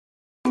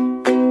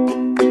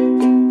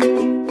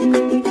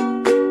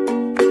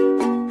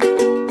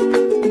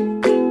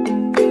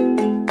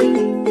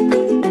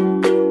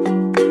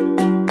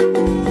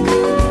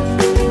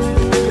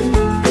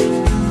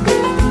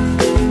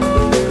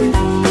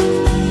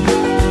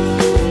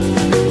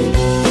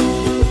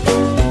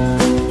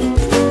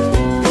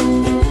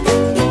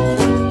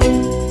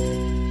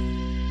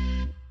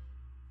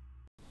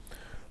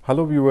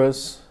Hello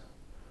viewers,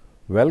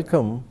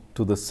 welcome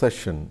to the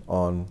session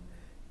on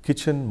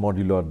kitchen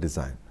modular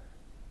design.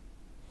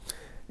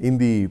 In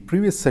the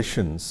previous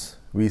sessions,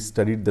 we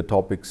studied the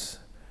topics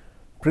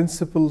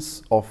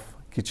principles of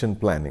kitchen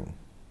planning.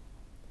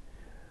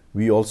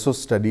 We also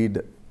studied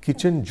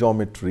kitchen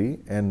geometry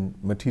and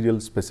material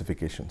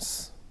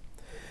specifications.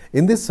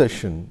 In this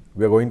session,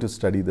 we are going to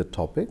study the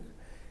topic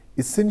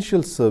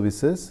essential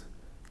services,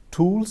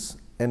 tools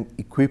and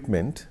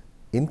equipment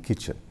in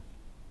kitchen.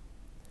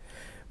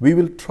 We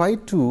will try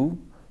to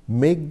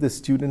make the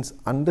students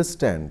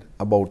understand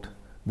about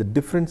the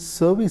different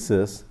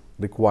services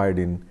required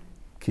in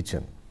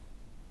kitchen.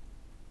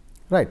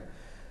 Right.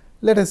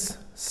 Let us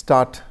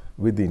start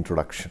with the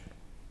introduction.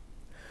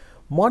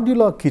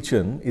 Modular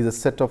kitchen is a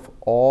set of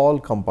all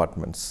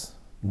compartments,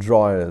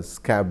 drawers,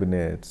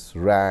 cabinets,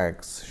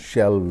 racks,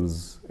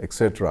 shelves,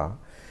 etc.,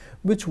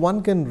 which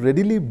one can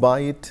readily buy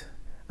it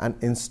and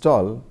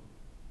install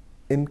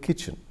in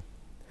kitchen.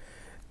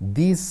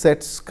 These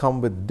sets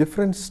come with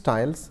different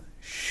styles,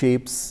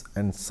 shapes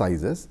and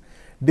sizes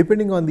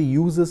depending on the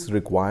user's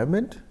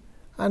requirement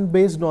and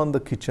based on the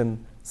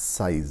kitchen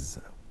size.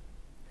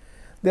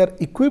 They are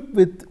equipped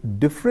with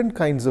different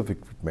kinds of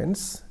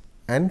equipments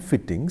and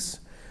fittings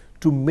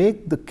to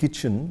make the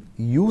kitchen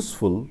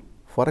useful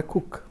for a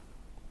cook.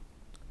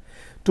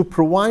 To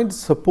provide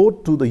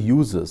support to the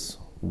users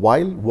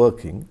while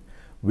working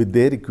with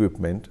their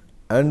equipment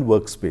and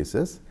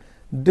workspaces,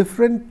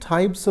 different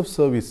types of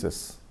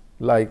services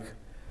like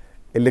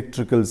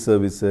electrical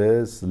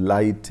services,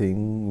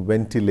 lighting,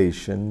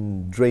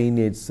 ventilation,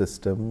 drainage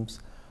systems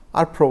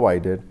are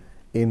provided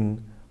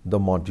in the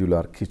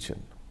modular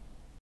kitchen.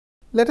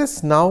 Let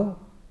us now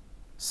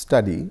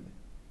study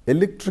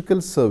electrical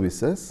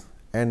services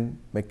and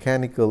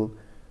mechanical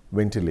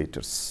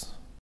ventilators.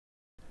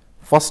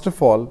 First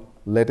of all,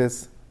 let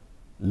us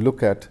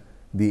look at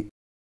the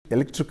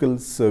electrical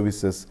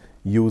services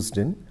used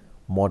in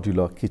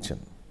modular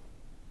kitchen.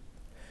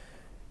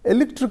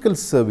 Electrical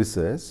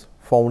services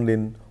found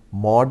in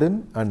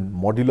modern and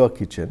modular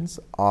kitchens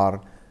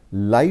are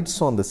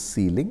lights on the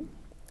ceiling,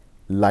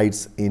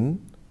 lights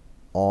in,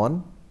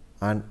 on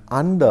and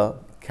under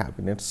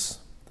cabinets,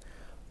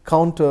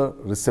 counter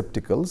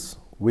receptacles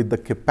with the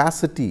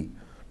capacity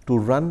to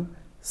run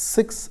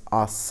 6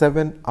 or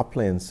 7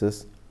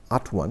 appliances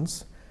at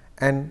once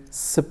and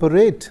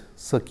separate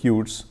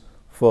circuits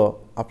for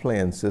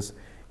appliances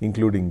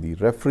including the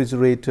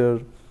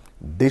refrigerator,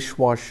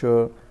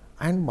 dishwasher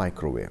and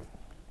microwave.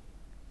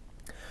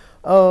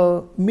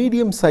 A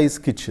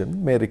medium-sized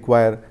kitchen may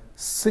require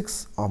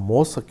 6 or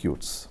more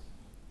circuits.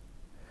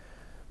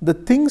 The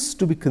things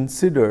to be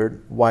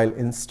considered while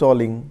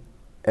installing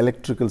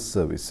electrical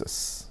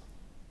services.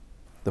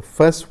 The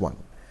first one,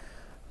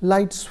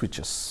 light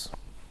switches.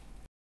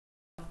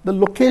 The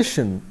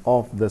location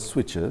of the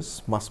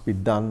switches must be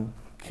done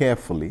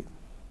carefully.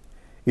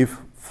 If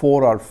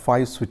 4 or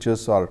 5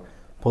 switches are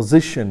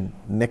positioned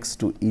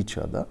next to each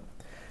other,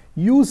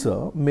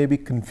 user may be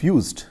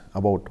confused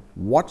about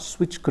what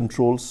switch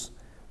controls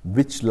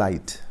which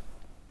light.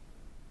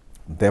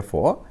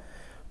 Therefore,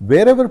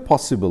 wherever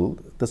possible,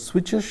 the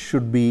switches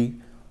should be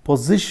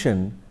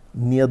positioned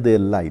near their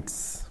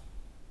lights.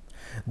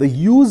 The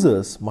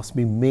users must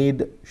be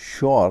made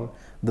sure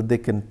that they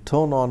can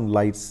turn on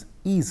lights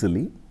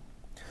easily,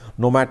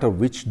 no matter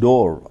which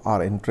door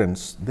or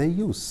entrance they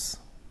use.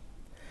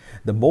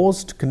 The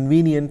most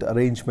convenient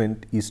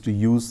arrangement is to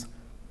use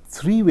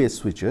 3-way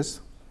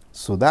switches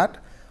so that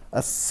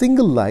a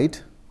single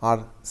light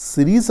or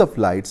series of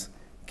lights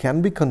can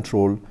be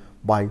controlled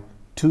by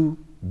 2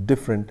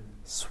 different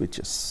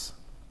switches.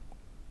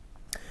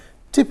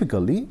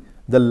 Typically,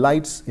 the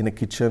lights in a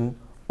kitchen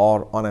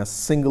are on a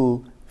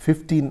single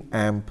 15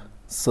 amp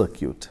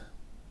circuit.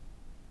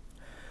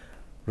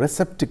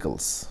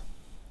 Receptacles.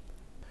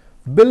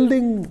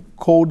 Building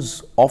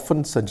codes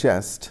often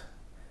suggest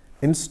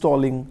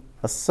installing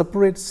a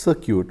separate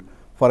circuit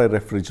for a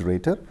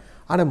refrigerator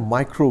and a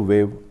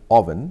microwave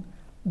oven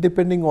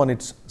depending on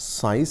its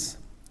size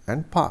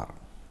and power.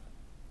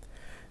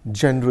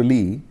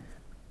 Generally,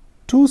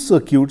 2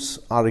 circuits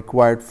are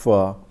required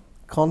for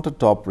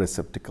countertop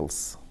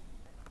receptacles.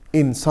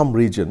 In some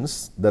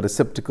regions, the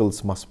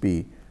receptacles must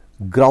be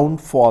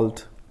ground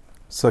fault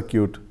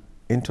circuit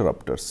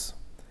interrupters.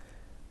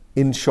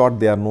 In short,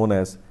 they are known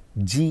as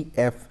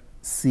GFCIs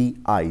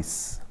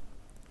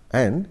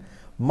and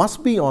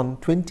must be on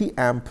 20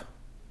 amp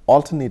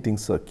alternating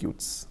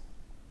circuits.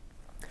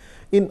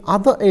 In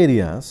other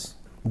areas,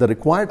 the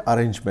required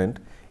arrangement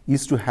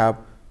is to have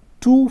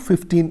 2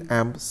 15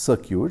 amp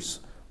circuits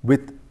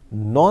with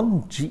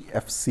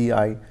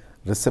non-GFCI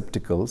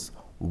receptacles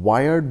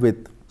wired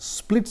with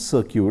split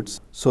circuits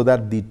so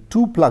that the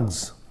 2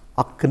 plugs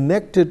are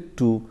connected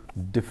to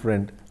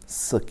different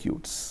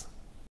circuits.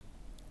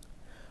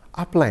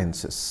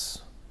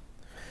 Appliances.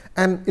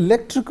 An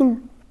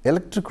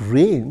electric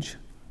range,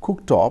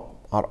 cooktop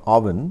or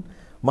oven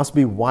must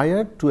be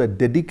wired to a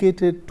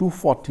dedicated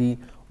 240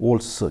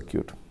 volt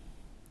circuit.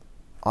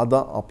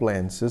 Other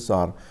appliances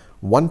are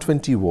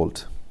 120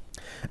 volt.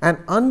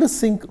 An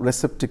under-sink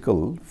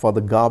receptacle for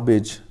the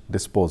garbage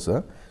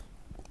disposer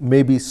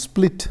may be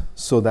split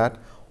so that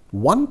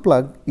one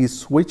plug is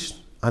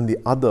switched and the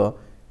other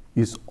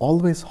is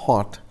always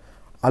hot,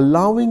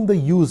 allowing the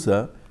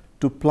user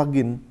to plug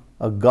in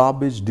a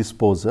garbage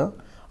disposer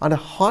and a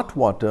hot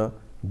water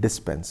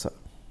dispenser.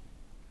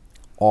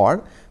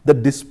 Or the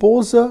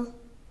disposer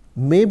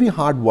may be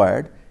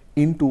hardwired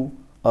into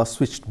a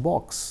switched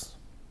box.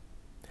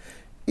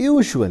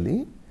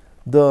 Usually,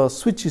 the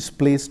switch is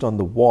placed on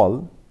the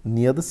wall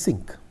near the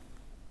sink.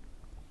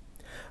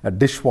 A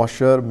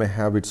dishwasher may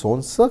have its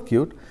own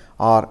circuit,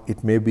 or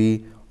it may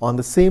be on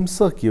the same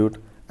circuit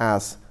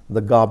as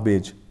the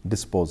garbage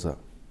disposer.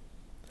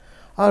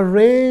 A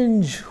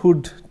range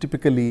hood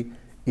typically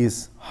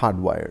is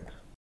hardwired.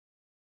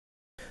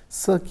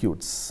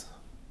 Circuits.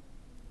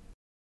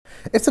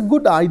 It's a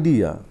good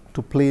idea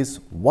to place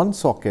one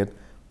socket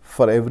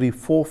for every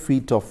 4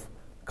 feet of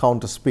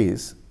counter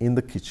space in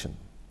the kitchen.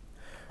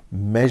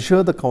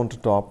 Measure the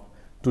countertop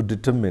to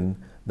determine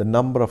the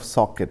number of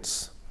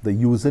sockets the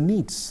user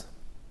needs.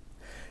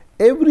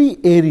 Every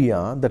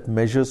area that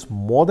measures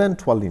more than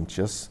 12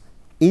 inches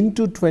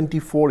into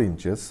 24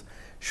 inches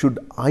should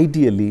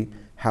ideally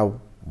have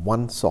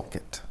one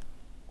socket.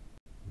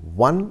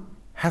 One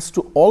has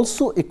to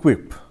also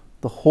equip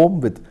the home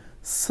with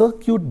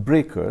circuit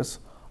breakers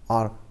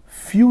or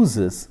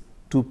fuses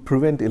to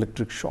prevent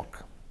electric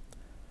shock.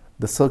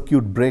 The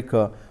circuit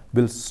breaker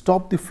will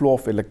stop the flow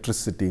of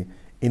electricity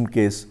in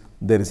case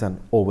there is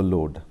an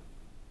overload.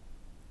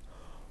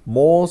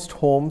 Most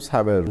homes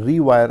have a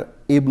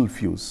rewire-able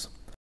fuse,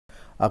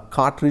 a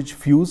cartridge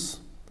fuse,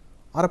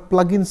 or a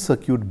plug-in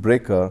circuit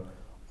breaker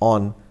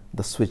on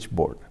the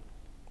switchboard.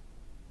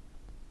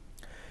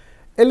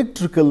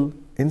 Electrical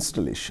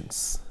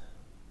installations.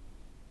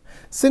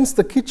 Since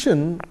the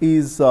kitchen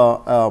is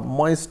a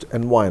moist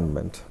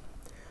environment,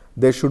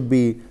 there should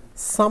be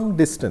some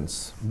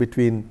distance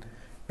between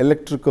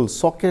electrical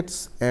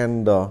sockets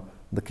and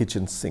the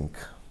kitchen sink.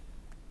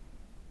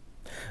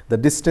 The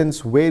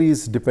distance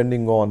varies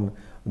depending on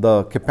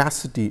the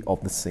capacity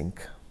of the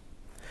sink.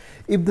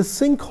 If the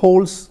sink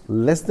holds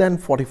less than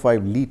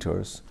 45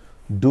 liters,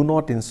 do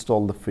not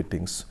install the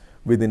fittings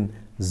within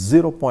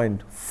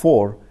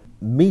 0.4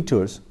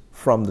 meters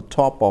from the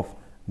top of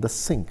the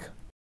sink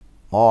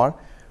or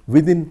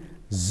within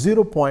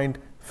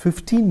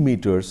 0.15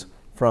 meters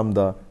from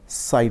the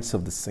sides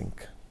of the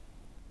sink.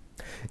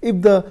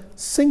 If the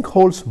sink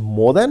holds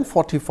more than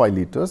 45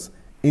 liters,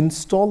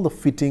 install the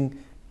fitting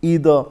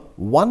either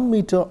 1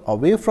 meter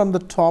away from the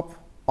top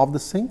of the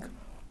sink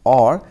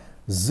or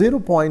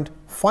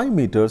 0.5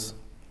 meters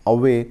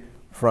away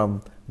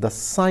from the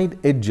side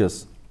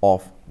edges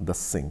of the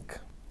sink.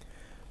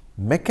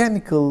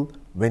 Mechanical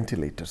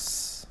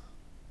ventilators.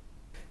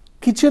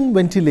 Kitchen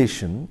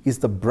ventilation is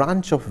the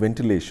branch of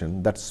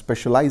ventilation that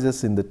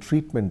specializes in the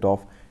treatment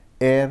of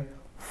air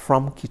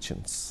from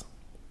kitchens.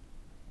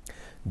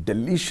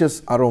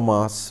 Delicious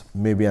aromas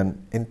may be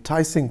an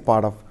enticing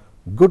part of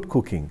good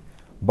cooking,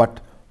 but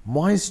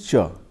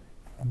moisture,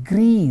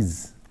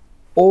 grease,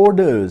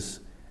 odors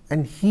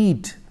and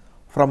heat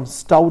from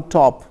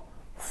stove-top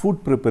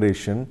food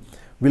preparation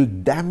will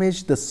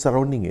damage the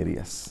surrounding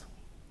areas.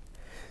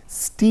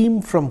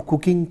 Steam from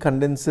cooking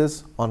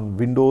condenses on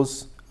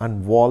windows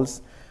and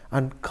walls,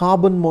 and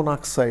carbon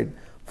monoxide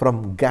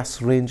from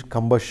gas range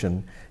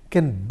combustion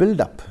can build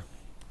up.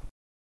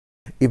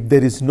 If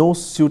there is no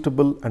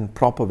suitable and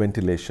proper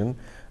ventilation,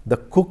 the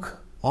cook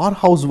or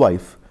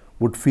housewife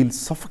would feel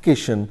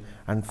suffocation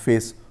and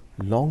face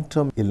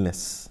long-term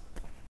illness.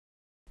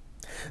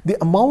 The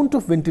amount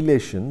of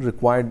ventilation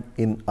required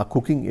in a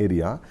cooking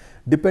area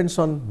depends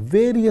on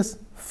various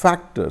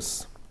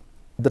factors: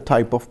 the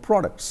type of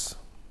products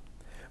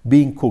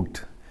being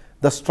cooked,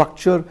 the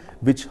structure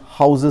which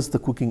houses the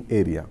cooking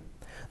area,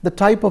 the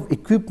type of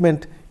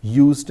equipment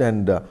used,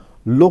 and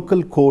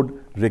local code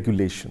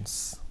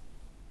regulations.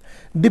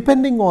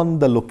 Depending on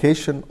the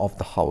location of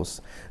the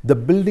house, the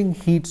building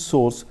heat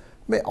source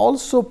may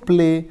also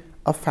play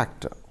a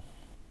factor.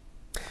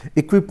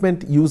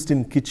 Equipment used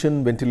in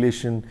kitchen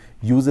ventilation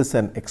uses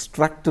an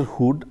extractor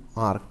hood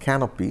or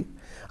canopy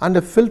and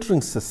a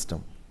filtering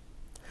system.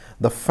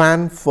 The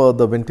fan for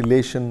the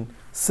ventilation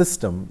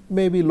system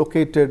may be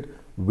located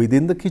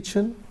within the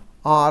kitchen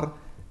or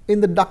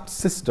in the duct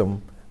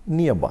system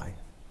nearby.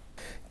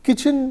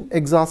 Kitchen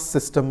exhaust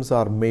systems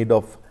are made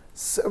of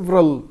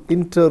several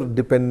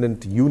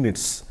interdependent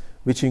units,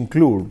 which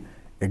include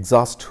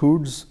exhaust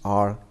hoods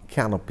or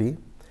canopy,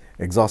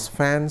 exhaust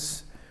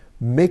fans,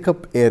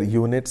 makeup air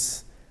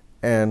units,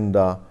 and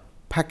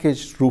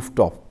packaged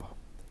rooftop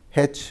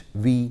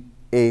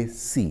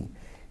HVAC,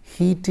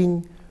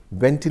 heating,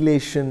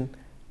 ventilation,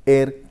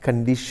 air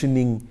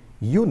conditioning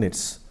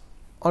units,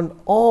 and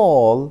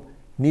all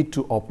need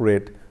to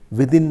operate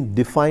within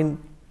defined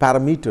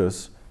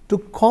parameters to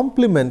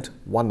complement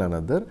one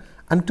another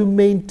and to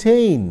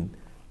maintain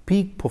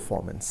peak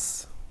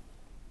performance.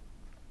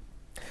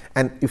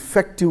 An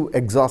effective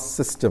exhaust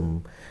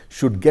system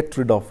should get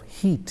rid of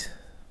heat,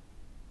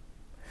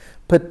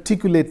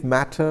 particulate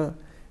matter,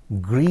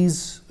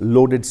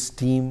 grease-loaded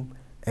steam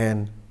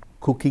and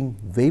cooking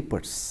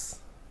vapors.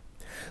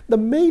 The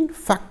main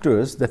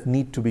factors that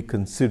need to be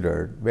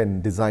considered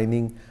when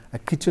designing a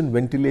kitchen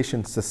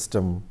ventilation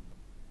system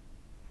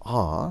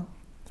are: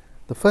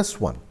 the first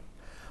one,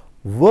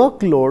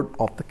 workload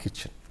of the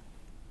kitchen;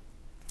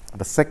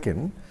 the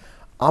second,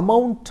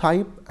 amount,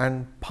 type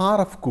and power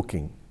of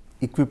cooking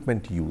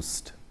equipment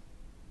used;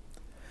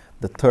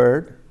 the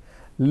third,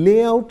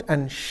 layout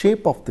and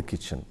shape of the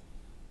kitchen;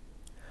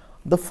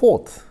 the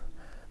fourth,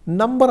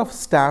 number of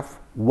staff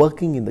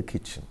working in the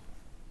kitchen;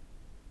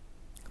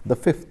 the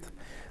fifth,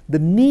 the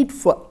need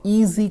for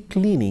easy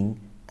cleaning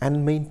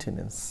and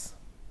maintenance.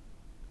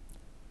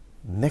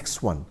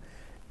 Next one,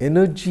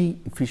 energy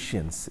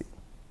efficiency.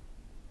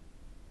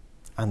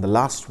 And the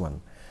last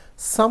one,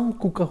 some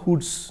cooker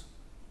hoods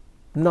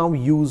now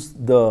use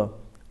the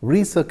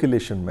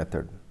recirculation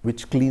method,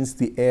 which cleans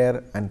the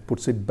air and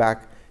puts it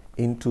back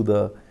into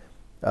the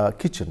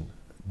kitchen.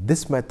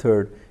 This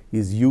method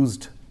is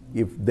used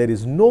if there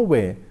is no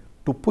way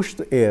to push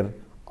the air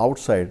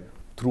outside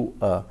through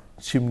a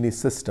chimney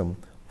system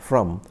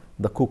from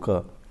the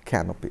cooker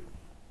canopy.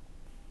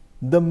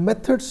 The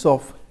methods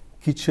of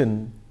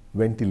kitchen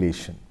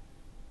ventilation.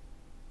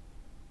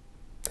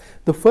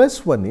 The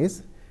first one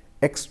is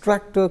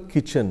extractor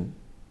kitchen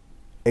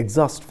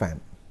exhaust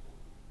fan.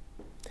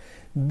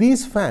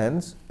 These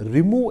fans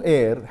remove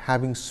air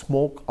having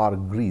smoke or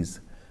grease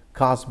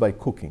caused by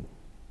cooking.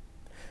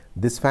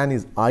 This fan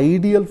is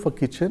ideal for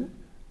kitchen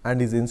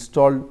and is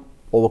installed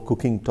over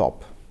cooking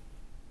top.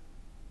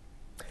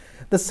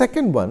 The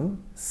second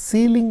one,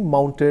 ceiling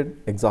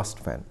mounted exhaust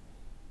fan.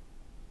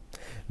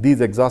 These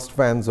exhaust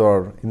fans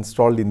are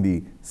installed in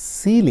the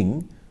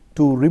ceiling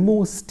to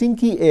remove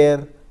stinky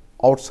air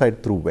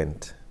outside through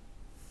vent.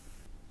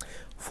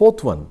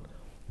 Fourth one,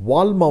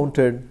 wall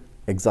mounted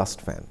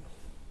exhaust fan.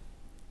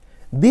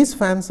 These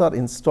fans are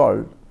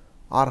installed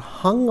or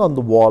hung on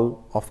the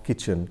wall of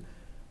kitchen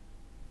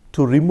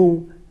to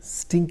remove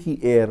stinky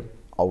air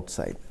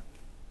outside.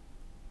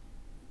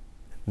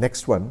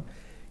 Next one,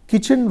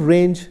 kitchen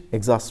range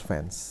exhaust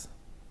fans.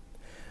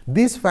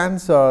 These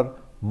fans are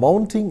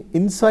mounting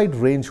inside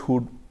range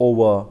hood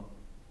over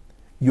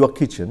your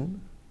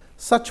kitchen.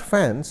 Such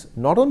fans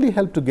not only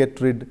help to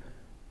get rid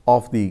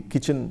of the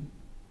kitchen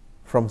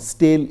from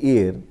stale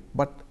air,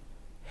 but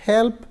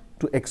help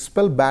to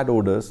expel bad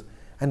odors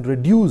and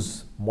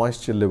reduce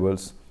moisture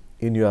levels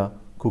in your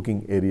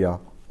cooking area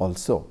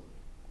also.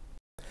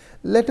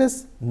 Let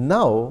us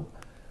now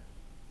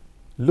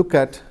look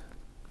at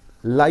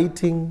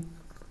lighting,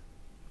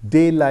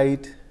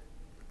 daylight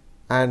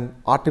and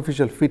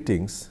artificial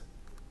fittings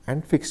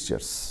and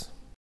fixtures.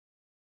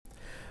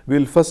 We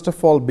will first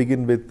of all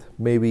begin with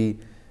maybe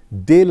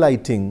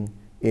daylighting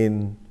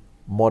in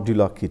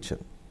modular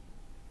kitchen.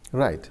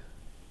 Right.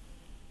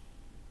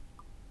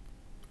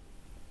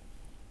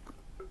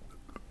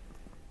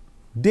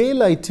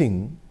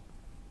 Daylighting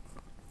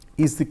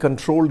is the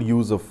controlled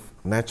use of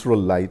natural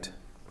light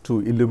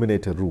to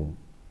illuminate a room.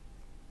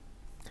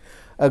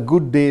 A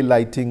good day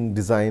lighting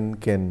design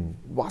can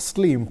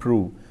vastly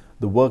improve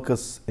the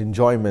worker's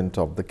enjoyment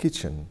of the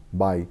kitchen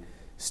by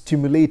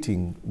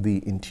stimulating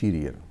the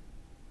interior.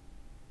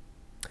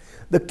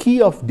 The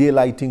key of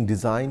daylighting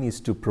design is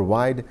to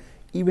provide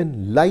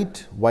even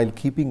light while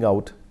keeping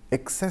out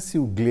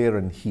excessive glare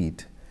and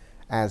heat,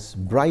 as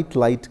bright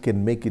light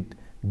can make it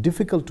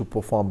difficult to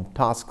perform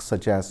tasks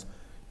such as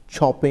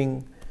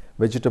chopping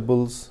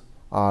vegetables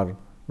or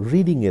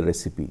reading a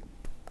recipe.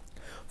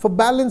 For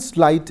balanced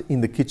light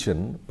in the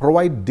kitchen,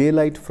 provide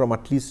daylight from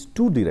at least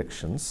two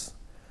directions.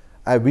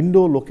 A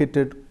window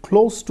located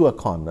close to a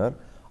corner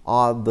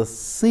or the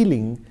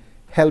ceiling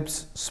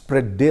helps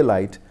spread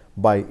daylight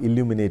by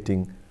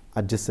illuminating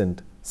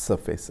adjacent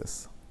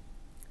surfaces.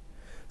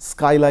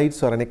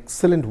 Skylights are an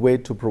excellent way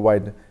to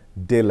provide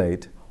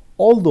daylight,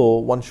 although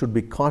one should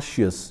be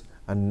cautious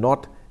and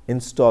not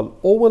install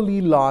overly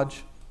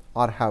large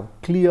or have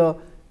clear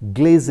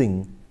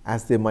glazing,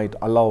 as they might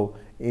allow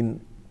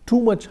in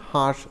too much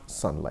harsh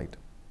sunlight.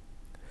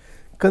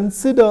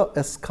 Consider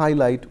a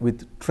skylight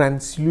with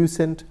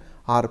translucent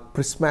or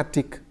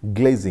prismatic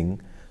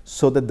glazing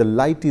so that the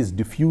light is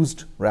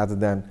diffused rather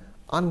than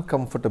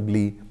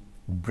uncomfortably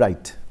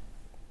bright.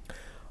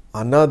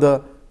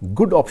 Another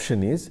good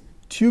option is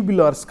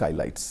tubular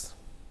skylights.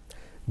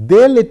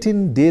 They let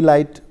in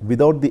daylight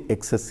without the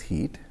excess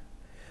heat.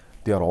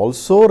 They are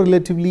also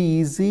relatively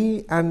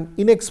easy and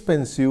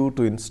inexpensive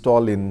to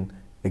install in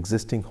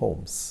existing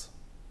homes.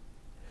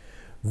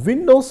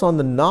 Windows on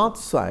the north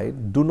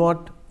side do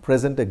not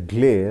present a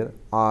glare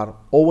or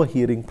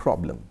overheating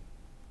problem.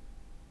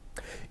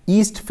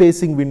 East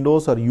facing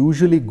windows are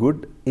usually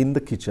good in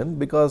the kitchen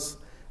because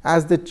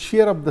as they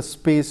cheer up the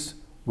space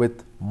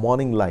with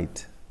morning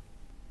light.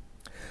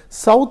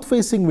 South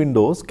facing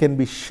windows can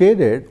be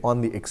shaded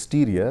on the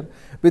exterior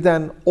with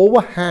an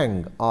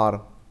overhang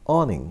or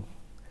awning.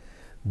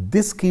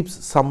 This keeps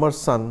summer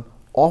sun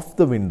off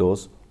the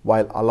windows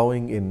while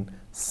allowing in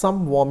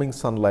some warming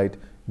sunlight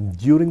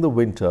during the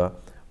winter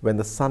when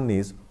the sun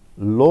is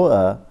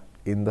lower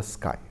in the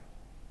sky.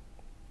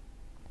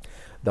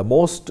 The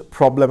most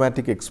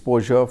problematic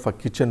exposure for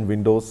kitchen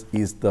windows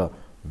is the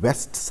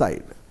west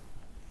side.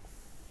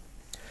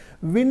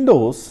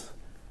 Windows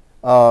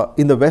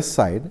in the west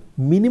side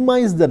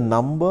minimize the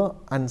number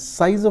and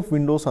size of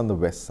windows on the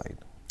west side.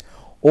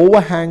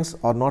 Overhangs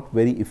are not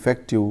very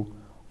effective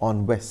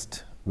on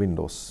west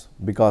windows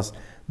because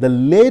the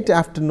late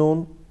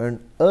afternoon and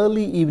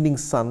early evening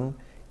sun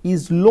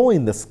is low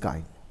in the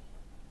sky.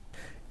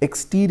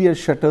 Exterior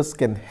shutters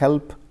can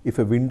help if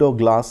a window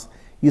glass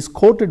is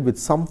coated with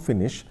some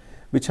finish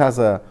which has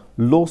a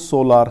low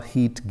solar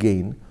heat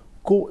gain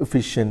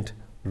coefficient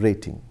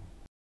rating.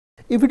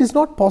 If it is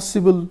not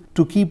possible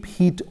to keep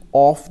heat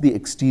off the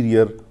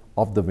exterior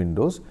of the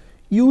windows,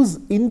 use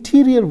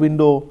interior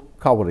window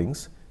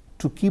coverings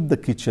to keep the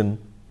kitchen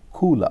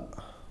cooler.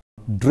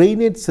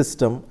 Drainage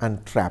system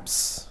and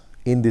traps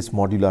in these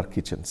modular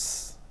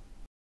kitchens.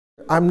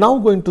 I am now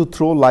going to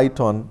throw light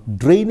on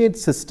drainage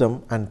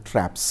system and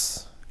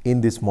traps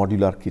in these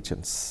modular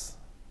kitchens.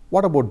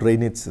 What about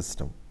drainage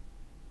system?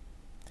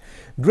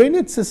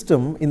 Drainage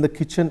system in the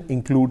kitchen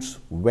includes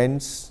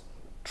vents,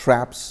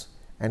 traps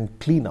and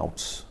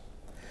cleanouts.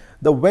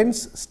 The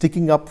vents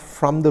sticking up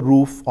from the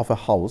roof of a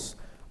house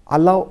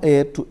allow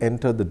air to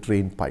enter the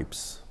drain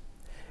pipes.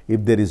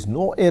 If there is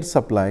no air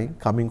supply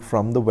coming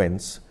from the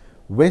vents,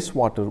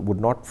 wastewater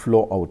would not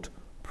flow out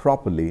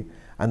properly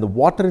and the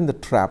water in the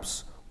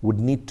traps would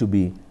need to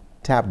be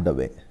tapped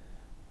away.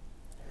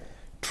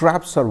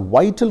 Traps are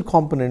vital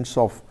components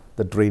of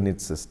the drainage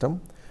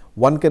system.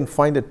 One can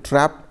find a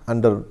trap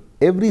under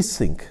every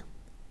sink.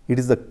 It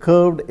is the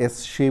curved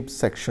S-shaped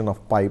section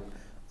of pipe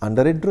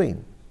under a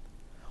drain.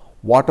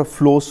 Water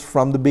flows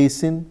from the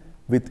basin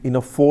with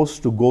enough force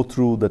to go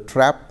through the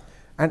trap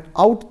and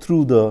out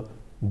through the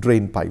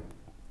drain pipe.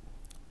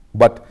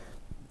 But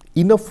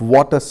enough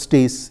water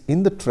stays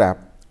in the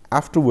trap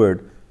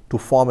afterward to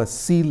form a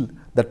seal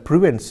that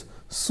prevents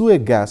sewer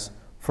gas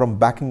from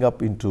backing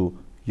up into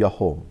your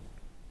home.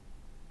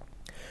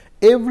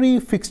 Every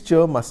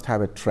fixture must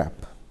have a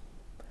trap.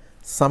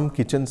 Some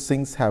kitchen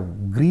sinks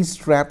have grease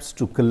traps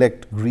to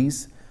collect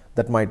grease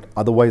that might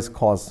otherwise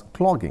cause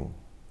clogging.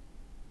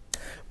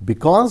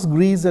 Because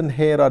grease and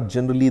hair are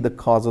generally the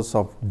causes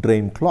of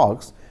drain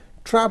clogs,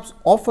 traps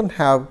often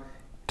have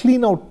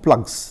clean out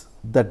plugs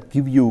that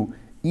give you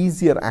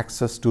easier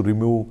access to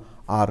remove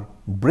or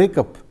break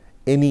up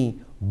any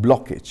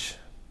blockage.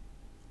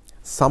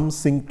 Some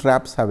sink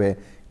traps have a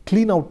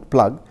clean out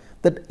plug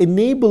that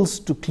enables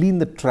to clean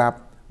the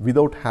trap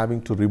without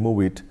having to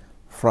remove it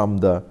from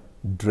the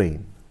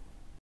drain.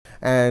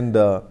 And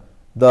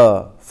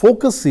the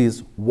focus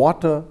is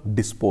water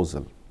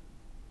disposal.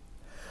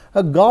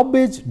 A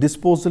garbage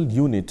disposal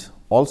unit,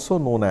 also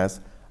known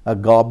as a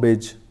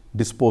garbage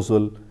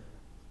disposal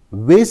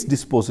waste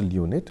disposal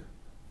unit,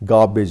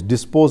 garbage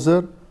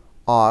disposer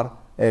or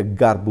a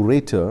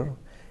garburator,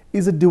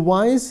 is a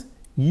device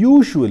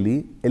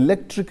usually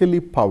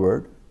electrically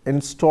powered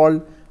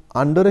installed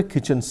under a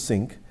kitchen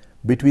sink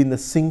between the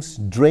sink's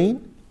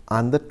drain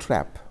and the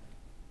trap.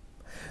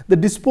 The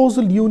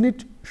disposal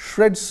unit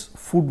shreds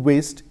food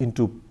waste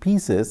into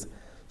pieces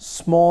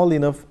small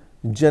enough,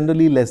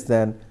 generally less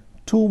than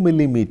 2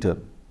 millimeter,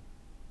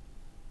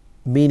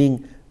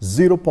 meaning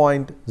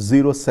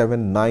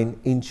 0.079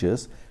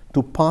 inches,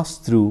 to pass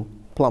through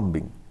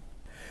plumbing.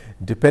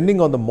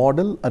 Depending on the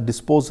model, a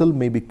disposal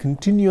may be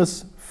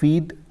continuous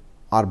feed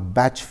or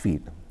batch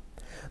feed.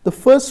 The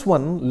first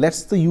one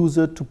lets the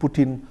user to put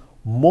in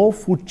more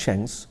food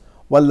chunks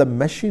while the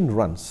machine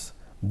runs,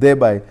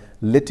 thereby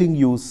letting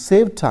you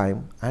save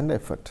time and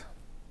effort.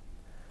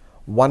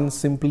 One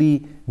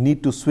simply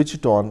need to switch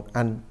it on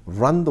and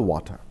run the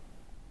water.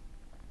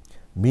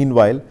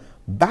 Meanwhile,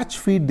 batch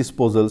feed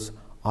disposals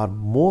are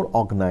more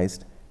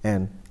organized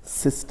and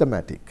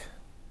systematic.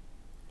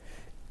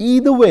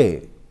 Either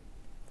way,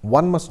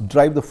 one must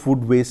drive the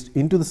food waste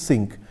into the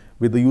sink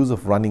with the use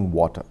of running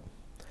water.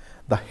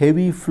 The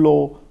heavy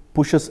flow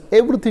pushes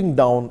everything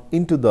down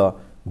into the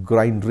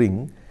grind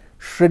ring,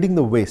 shredding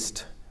the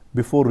waste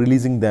before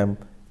releasing them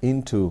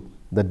into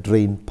the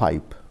drain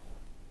pipe.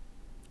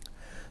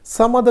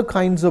 Some other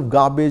kinds of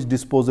garbage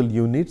disposal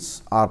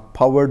units are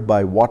powered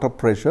by water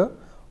pressure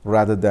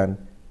rather than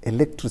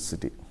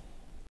electricity.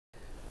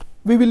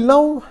 We will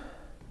now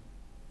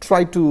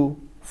try to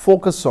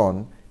focus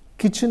on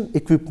kitchen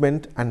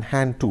equipment and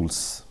hand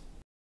tools.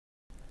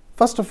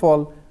 First of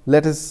all,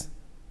 let us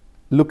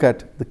look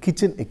at the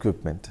kitchen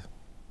equipment.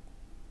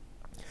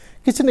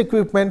 Kitchen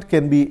equipment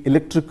can be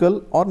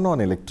electrical or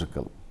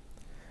non-electrical.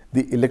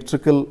 The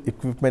electrical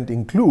equipment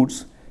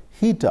includes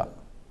heater,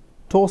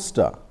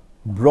 toaster,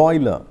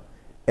 broiler,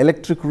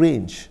 electric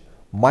range,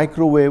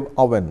 microwave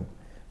oven,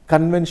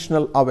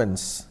 conventional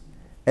ovens,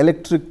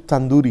 electric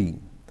tandoori,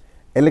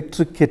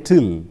 electric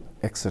kettle,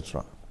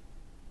 etc.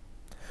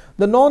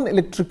 The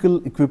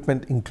non-electrical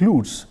equipment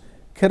includes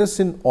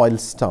kerosene oil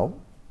stove,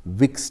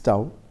 wick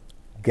stove,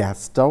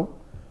 gas stove,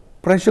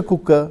 pressure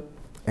cooker,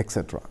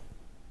 etc.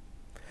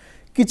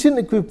 Kitchen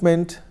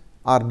equipment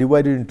are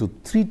divided into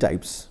three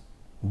types.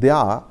 They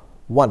are: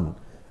 1.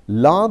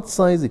 Large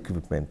size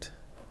equipment,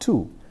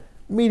 2.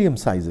 medium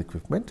size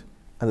equipment,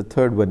 and the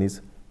third one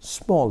is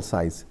small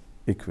size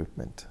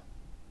equipment.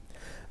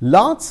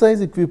 Large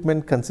size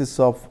equipment consists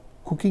of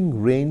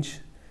cooking range,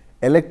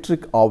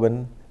 electric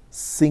oven,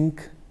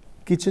 sink,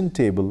 kitchen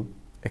table,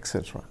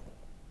 etc.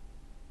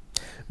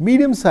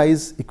 Medium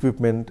size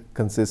equipment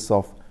consists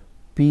of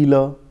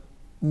peeler,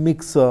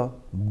 mixer,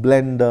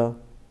 blender,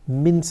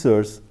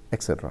 mincers,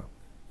 etc.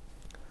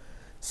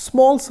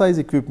 Small size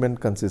equipment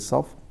consists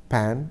of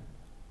pan,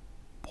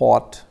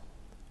 pot,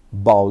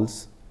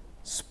 bowls,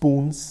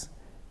 spoons,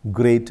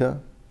 grater,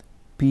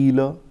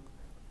 peeler,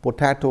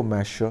 potato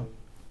masher,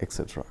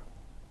 etc.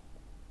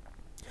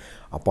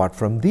 Apart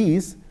from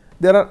these,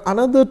 there are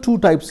another two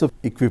types of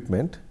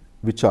equipment,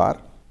 which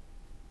are: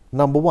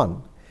 number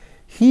one,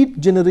 heat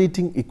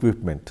generating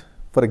equipment,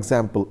 for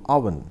example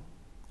oven,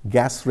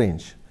 gas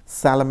range,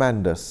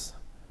 salamanders,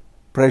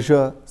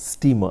 pressure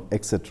steamer,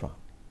 etc.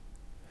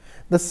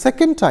 The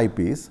second type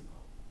is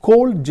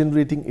cold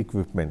generating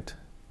equipment,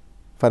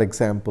 for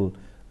example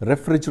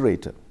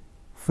refrigerator,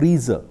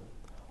 freezer,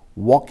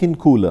 walk-in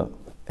cooler,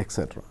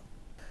 etc.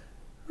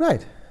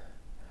 Right.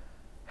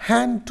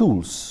 Hand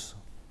tools,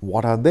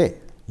 what are they?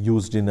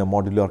 Used in a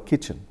modular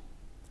kitchen.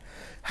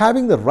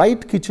 Having the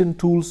right kitchen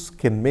tools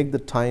can make the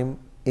time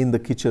in the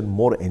kitchen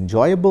more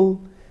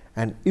enjoyable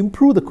and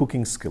improve the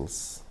cooking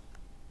skills.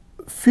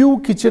 Few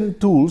kitchen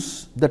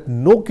tools that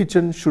no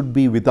kitchen should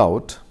be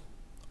without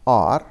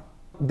are: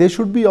 they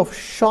should be of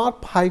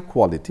sharp high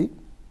quality,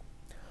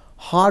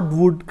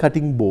 hardwood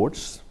cutting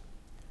boards,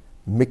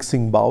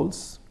 mixing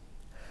bowls,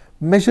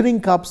 measuring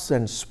cups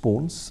and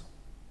spoons,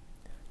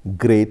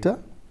 grater,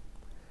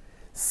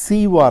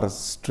 sieve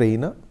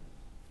strainer,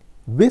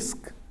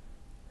 whisk,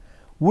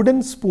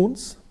 wooden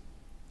spoons,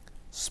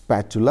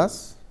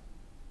 spatulas,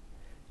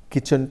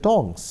 kitchen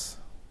tongs.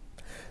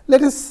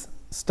 Let us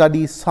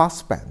study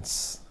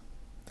saucepans.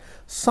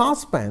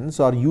 Saucepans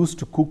are used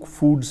to cook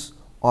foods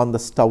on the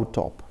stove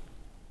top.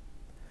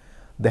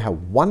 They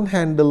have one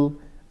handle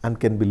and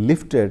can be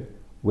lifted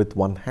with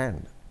one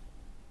hand.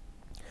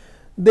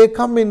 They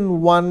come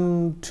in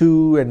 1,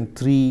 2 and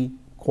 3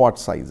 quart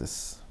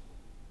sizes.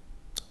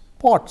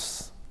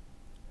 Pots.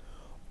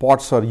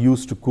 Pots are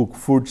used to cook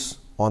foods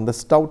on the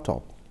stove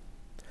top.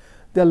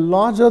 They are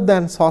larger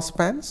than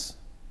saucepans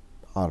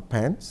or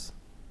pans.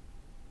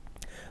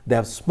 They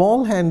have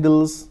small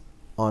handles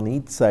on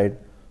each side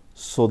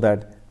so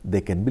that they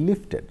can be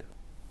lifted.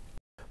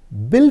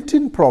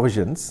 Built-in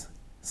provisions: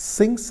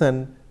 sinks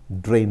and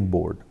drain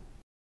board.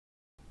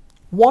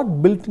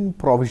 What built-in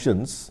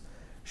provisions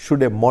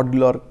should a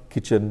modular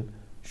kitchen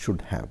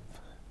should have?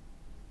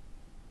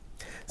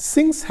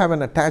 Sinks have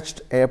an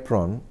attached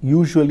apron,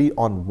 usually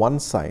on one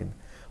side,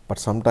 but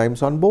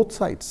sometimes on both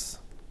sides.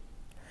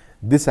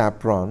 This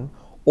apron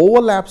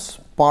overlaps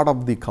part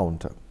of the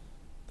counter.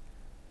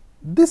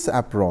 This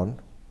apron,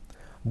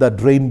 the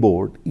drain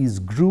board, is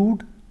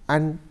grooved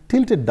and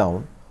tilted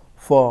down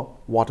for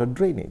water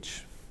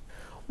drainage.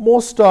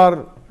 Most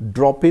are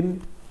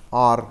drop-in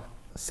or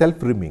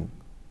self-rimming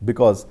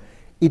because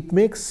it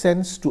makes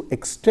sense to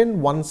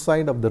extend one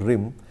side of the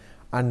rim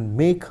and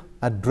make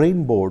a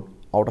drain board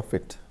out of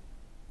it.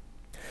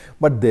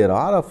 But there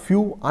are a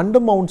few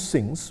undermount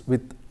sinks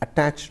with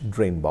attached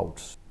drain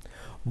bouts.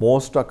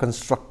 Most are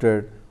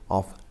constructed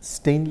of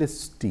stainless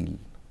steel.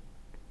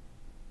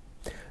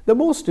 The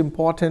most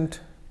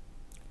important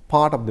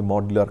part of the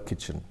modular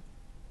kitchen: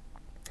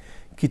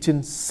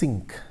 kitchen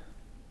sink.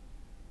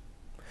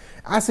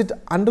 As it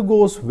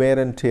undergoes wear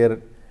and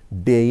tear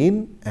day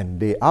in and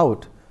day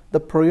out, the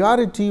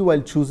priority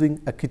while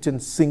choosing a kitchen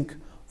sink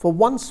for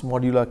one's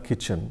modular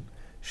kitchen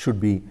should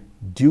be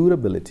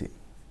durability.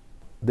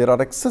 There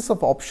are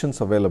excessive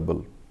options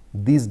available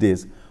these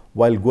days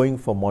while going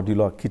for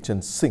modular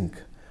kitchen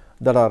sink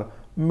that are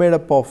made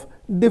up of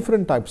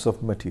different types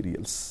of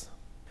materials.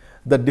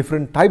 The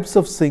different types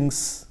of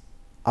sinks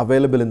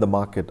available in the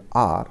market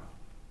are: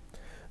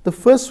 the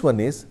first one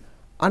is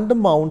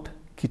undermount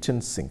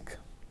kitchen sink.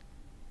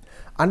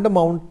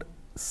 Undermount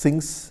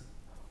sinks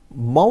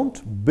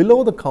mount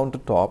below the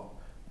countertop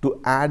to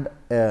add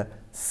a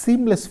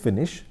seamless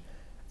finish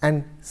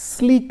and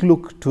sleek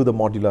look to the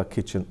modular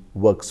kitchen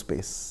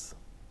workspace.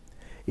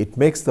 It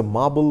makes the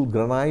marble,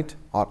 granite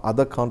or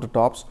other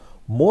countertops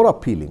more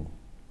appealing.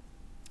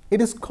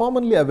 It is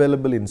commonly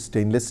available in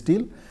stainless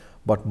steel,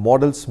 but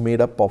models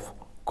made up of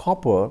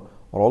copper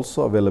are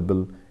also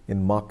available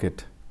in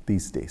market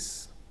these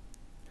days.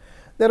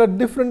 There are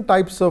different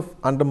types of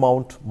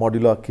undermount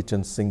modular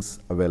kitchen sinks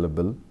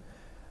available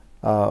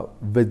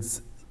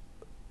with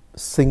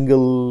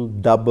single,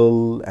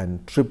 double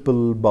and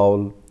triple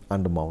bowl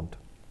undermount.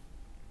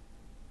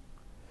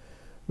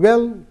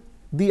 Well,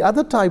 the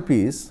other type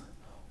is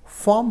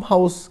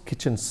farmhouse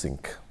kitchen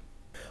sink.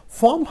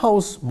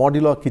 Farmhouse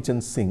modular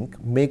kitchen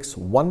sink makes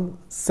one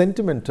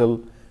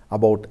sentimental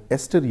about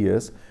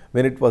yesteryears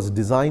when it was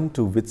designed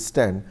to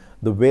withstand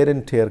the wear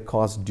and tear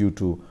caused due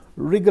to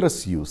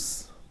rigorous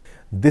use.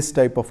 This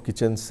type of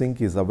kitchen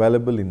sink is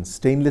available in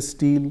stainless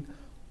steel,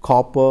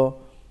 copper,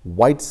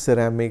 white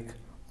ceramic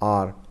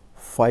or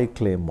 5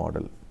 clay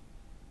model.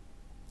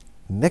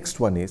 Next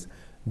one is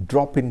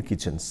drop-in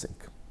kitchen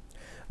sink.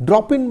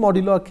 Drop-in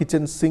modular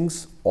kitchen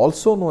sinks,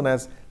 also known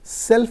as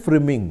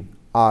self-rimming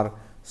or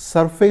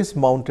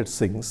surface-mounted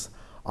sinks,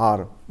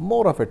 are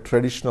more of a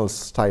traditional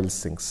style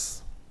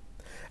sinks.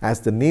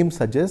 As the name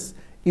suggests,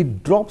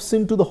 it drops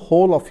into the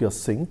hole of your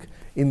sink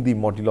in the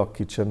modular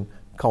kitchen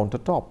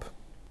countertop.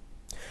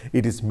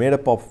 It is made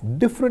up of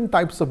different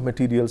types of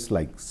materials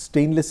like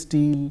stainless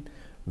steel,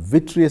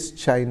 vitreous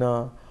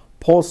china,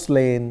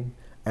 porcelain,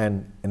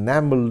 and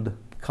enameled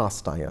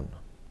cast iron.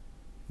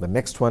 The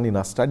next one in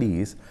our study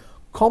is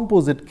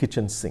composite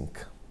kitchen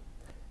sink.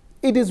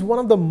 It is one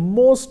of the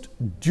most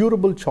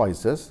durable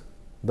choices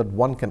that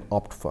one can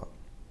opt for.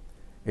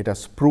 It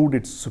has proved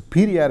its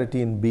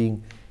superiority in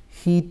being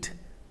heat,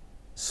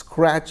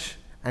 scratch,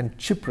 and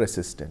chip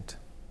resistant.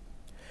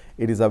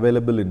 It is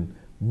available in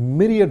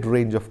myriad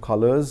range of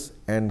colors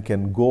and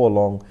can go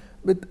along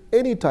with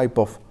any type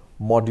of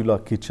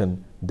modular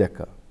kitchen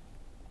decor.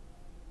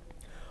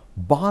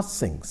 Bar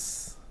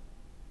sinks.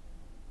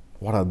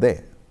 What are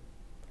they?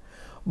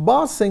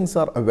 Bar sinks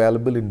are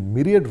available in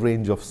myriad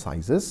range of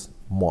sizes,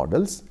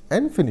 models,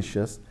 and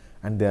finishes,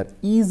 and they are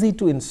easy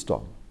to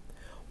install.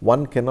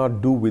 One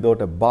cannot do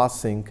without a bar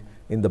sink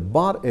in the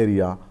bar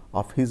area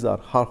of his or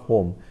her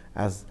home,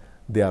 as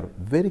they are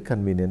very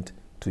convenient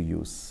to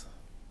use.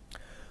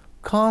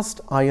 Cast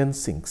iron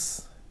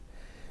sinks.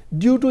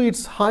 Due to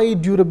its high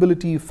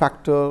durability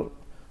factor,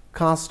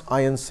 cast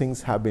iron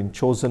sinks have been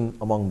chosen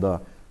among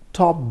the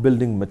top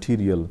building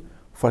material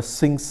for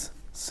sinks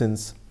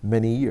since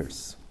many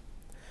years.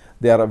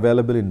 They are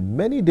available in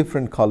many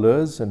different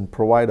colors and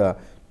provide a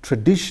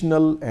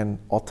traditional and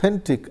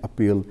authentic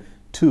appeal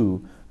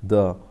to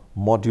the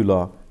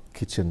modular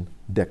kitchen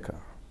decor.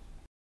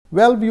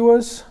 Well,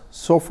 viewers,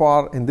 so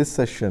far in this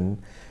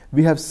session,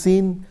 we have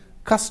seen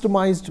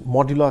customized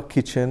modular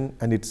kitchen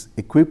and its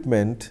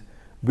equipment,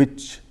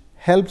 which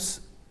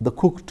helps the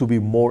cook to be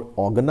more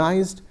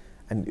organized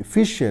and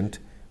efficient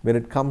when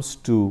it comes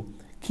to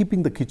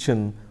keeping the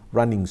kitchen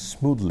running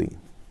smoothly.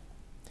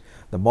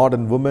 The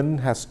modern woman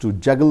has to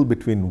juggle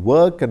between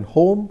work and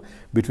home,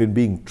 between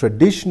being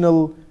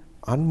traditional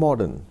and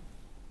modern.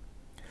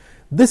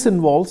 This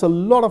involves a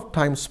lot of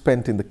time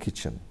spent in the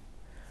kitchen.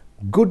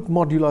 Good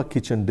modular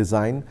kitchen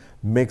design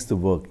makes the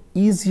work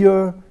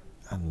easier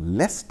and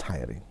less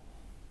tiring.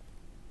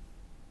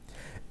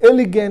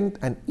 Elegant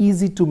and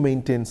easy to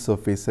maintain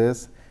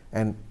surfaces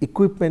and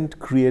equipment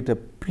create a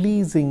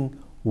pleasing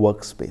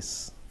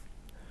workspace.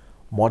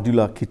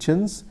 Modular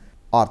kitchens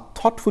are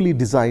thoughtfully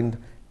designed to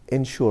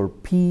ensure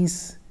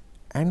peace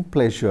and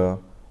pleasure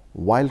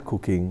while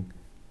cooking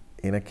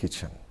in a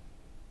kitchen.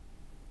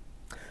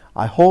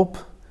 I hope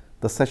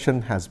the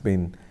session has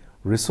been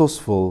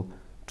resourceful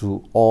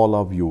to all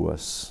our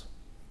viewers.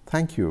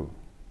 Thank you.